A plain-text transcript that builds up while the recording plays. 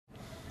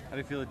How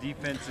do you feel the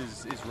defense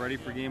is ready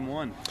for game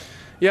one?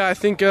 Yeah, I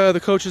think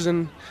the coaches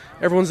and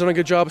everyone's done a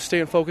good job of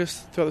staying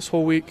focused throughout this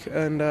whole week,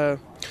 and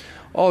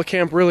all the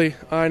camp really.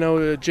 I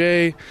know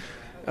Jay,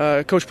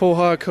 Coach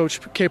Poha, Coach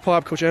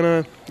K-Plop, Coach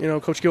Enna,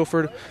 Coach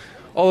Guilford,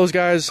 all those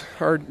guys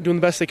are doing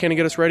the best they can to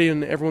get us ready,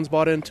 and everyone's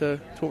bought into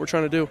what we're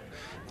trying to do,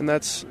 and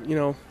that's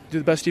do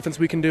the best defense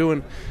we can do,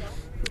 and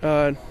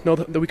know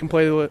that we can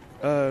play what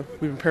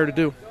we've been prepared to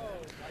do.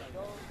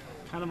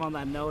 Kind of on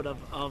that note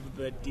of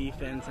the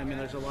defense, I mean,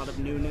 there's a lot of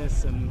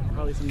newness and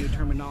probably some new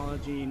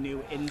terminology,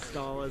 new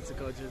install, as the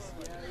coaches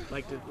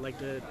like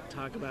to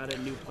talk about it,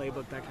 new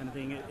playbook, that kind of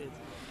thing.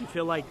 You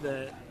feel like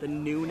the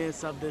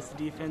newness of this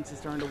defense is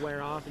starting to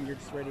wear off, and you're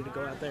just ready to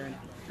go out there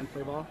and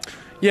play ball?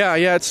 Yeah,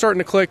 it's starting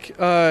to click.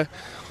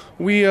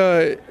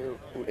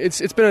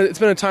 It's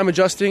been a time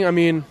adjusting. I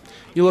mean,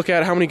 you look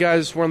at how many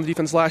guys were on the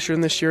defense last year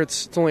and this year,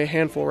 it's only a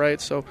handful, right?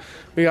 So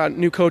we got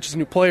new coaches,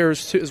 new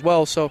players too, as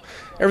well. So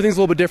everything's a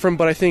little bit different,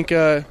 but I think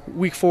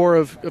week 4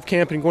 of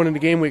camp and going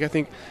into game week, I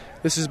think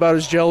this is about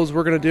as gel as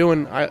we're going to do,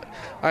 and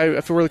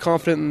I feel really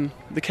confident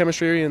in the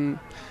chemistry and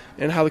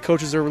how the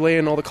coaches are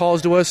relaying all the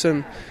calls to us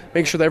and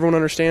making sure that everyone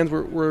understands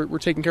we're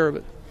taking care of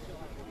it.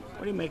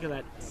 What do you make of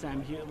that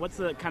Sam Houston? What's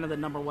the kind of the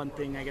number one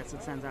thing, I guess,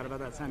 that stands out about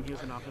that Sam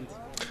Houston offense?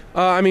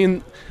 I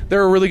mean,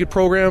 they're a really good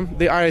program.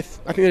 I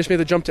think they just made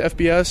the jump to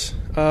FBS.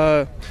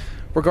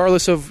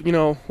 Regardless of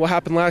what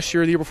happened last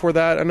year, the year before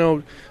that, I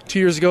know 2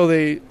 years ago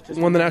they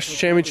won the national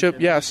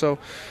championship. Yeah, so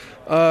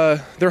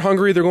they're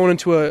hungry. They're going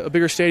into a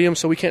bigger stadium,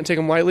 so we can't take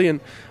them lightly. And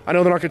I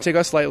know they're not going to take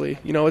us lightly.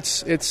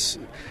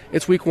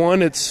 It's week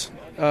 1. It's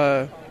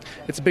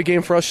a big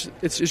game for us.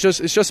 It's just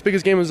as big a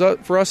game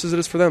for us as it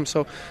is for them.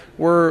 So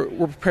we're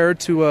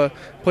prepared to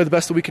play the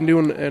best that we can do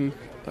and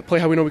play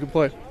how we know we can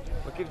play.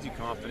 What gives you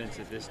confidence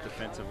that this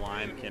defensive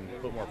line can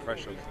put more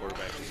pressure on the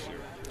quarterback this year?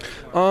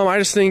 I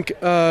just think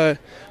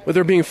with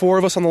there being 4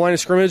 of us on the line of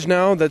scrimmage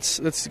now, that's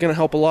going to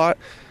help a lot.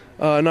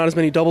 Not as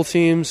many double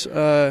teams.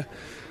 I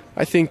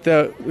think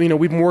that we've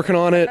been working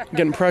on it,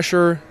 getting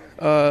pressure,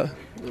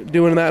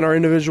 doing that in our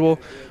individual.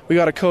 We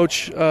got a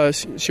coach,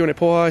 Sione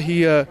Poha.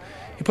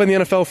 He played in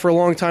the NFL for a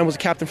long time, was a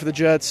captain for the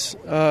Jets,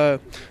 has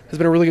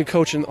been a really good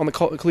coach on the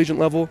collegiate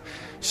level.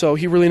 So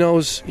he really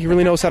knows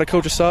how to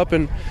coach us up,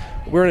 and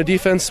we're in a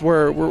defense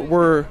where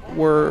we're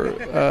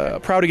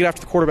proud to get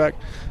after the quarterback.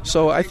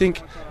 So I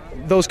think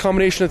those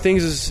combination of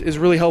things is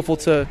really helpful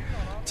to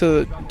get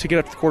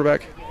after the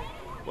quarterback.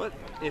 What,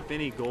 if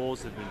any,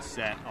 goals have been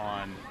set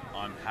on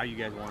how you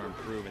guys want to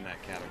improve in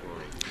that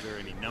category? Is there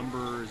any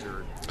numbers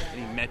or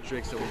any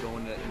metrics that will go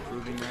into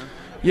improving there?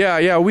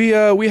 Yeah, we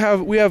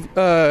have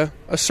a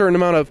certain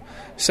amount of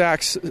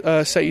sacks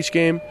set each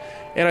game,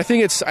 and I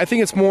think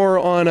it's more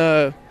on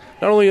not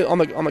only on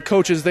the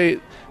coaches.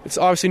 It's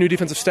obviously new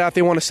defensive staff.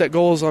 They want to set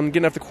goals on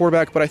getting after the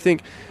quarterback, but I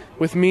think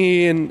with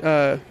me and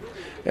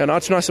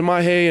Atsunas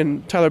Mahe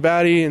and Tyler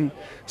Batty and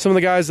some of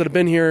the guys that have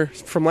been here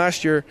from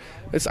last year,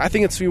 we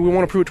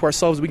want to prove it to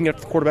ourselves we can get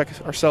after the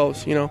quarterback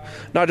ourselves.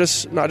 Not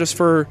just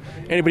for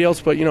anybody else,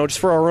 but just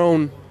for our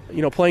own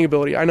playing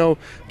ability. I know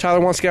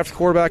Tyler wants to get after the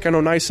quarterback. I know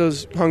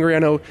Nisa's hungry. I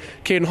know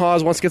Caden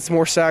Hawes wants to get some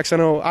more sacks. I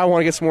know I want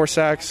to get some more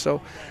sacks.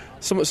 So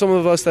some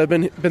of us that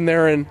have been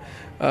there and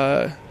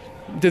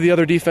did the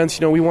other defense,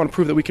 we want to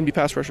prove that we can be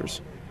pass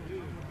rushers.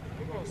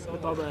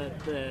 With all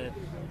the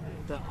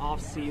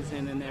off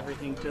season and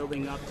everything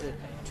building up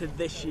to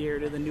this year,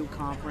 to the new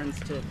conference,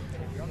 to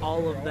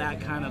all of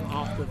that kind of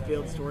off the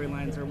field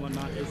storylines or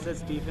whatnot, is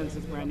this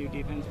brand new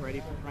defense ready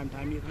for prime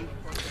time, do you think?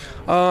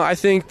 I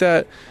think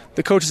that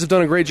the coaches have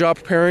done a great job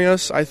preparing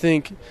us. I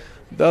think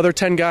the other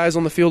 10 guys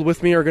on the field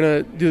with me are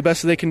going to do the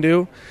best that they can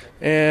do,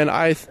 and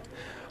I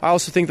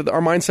also think that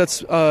our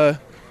mindset's a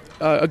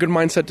good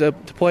mindset to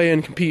play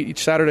and compete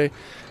each Saturday.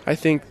 I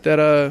think that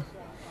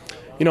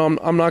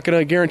I'm not going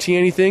to guarantee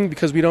anything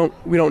because we don't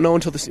know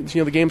until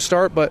the games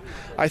start. But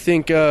I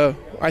think that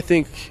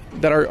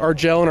our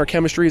gel and our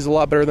chemistry is a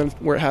lot better than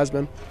where it has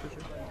been.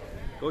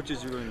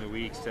 Coaches earlier in the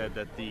week said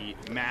that the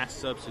mass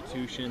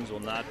substitutions will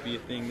not be a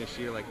thing this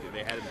year like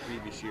they had in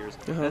previous years.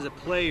 Uh-huh. As a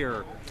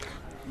player,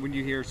 when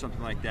you hear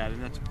something like that,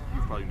 and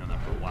you've probably known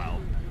that for a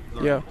while,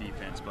 learning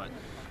defense, but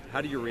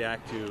how do you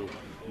react to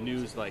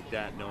news like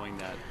that, knowing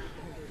that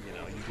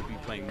you could be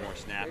playing more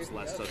snaps,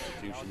 less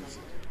substitutions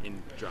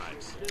in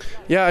drives?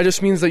 Yeah, it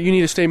just means that you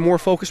need to stay more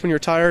focused when you're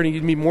tired, and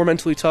you need to be more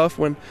mentally tough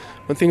when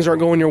things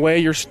aren't going your way.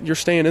 You're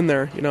staying in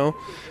there.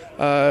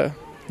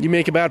 You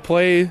make a bad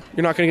play, you're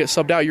not going to get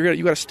subbed out.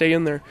 You got to stay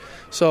in there.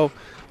 So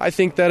I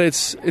think that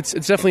it's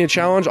definitely a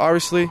challenge.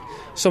 Obviously,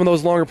 some of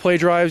those longer play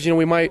drives,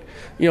 we might,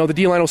 the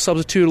D-line will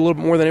substitute a little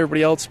bit more than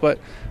everybody else, but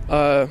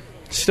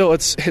still,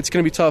 it's going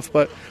to be tough.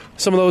 But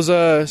some of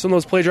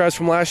those play drives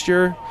from last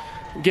year,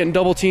 getting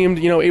double teamed,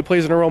 8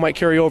 plays in a row might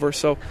carry over.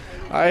 So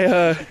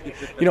we're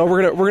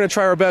gonna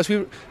try our best.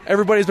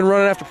 Everybody's been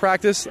running after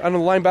practice. I know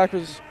the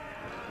linebackers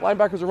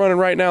are running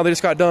right now. They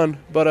just got done,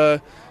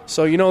 but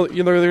so they're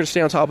gonna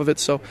stay on top of it.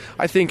 So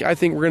I think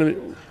we're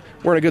in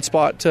a good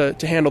spot to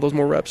handle those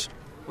more reps.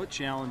 What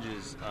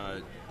challenges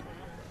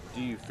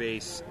do you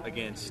face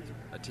against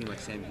a team like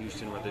Sam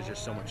Houston, where there's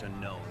just so much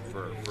unknown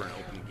for an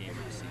opening game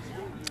of the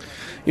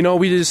season?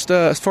 We just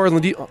as far as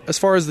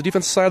the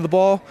defensive side of the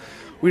ball,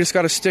 we just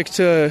got to stick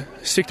to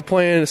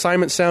playing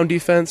assignment sound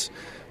defense,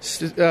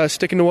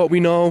 sticking to what we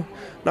know,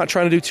 not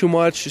trying to do too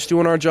much, just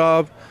doing our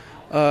job.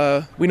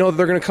 We know that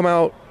they're going to come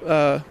out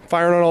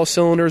firing on all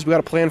cylinders. We got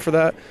a plan for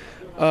that.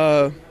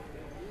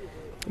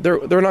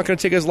 They're not going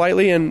to take us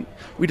lightly, and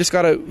we just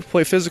got to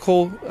play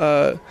physical,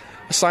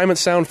 assignment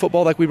sound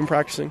football like we've been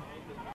practicing.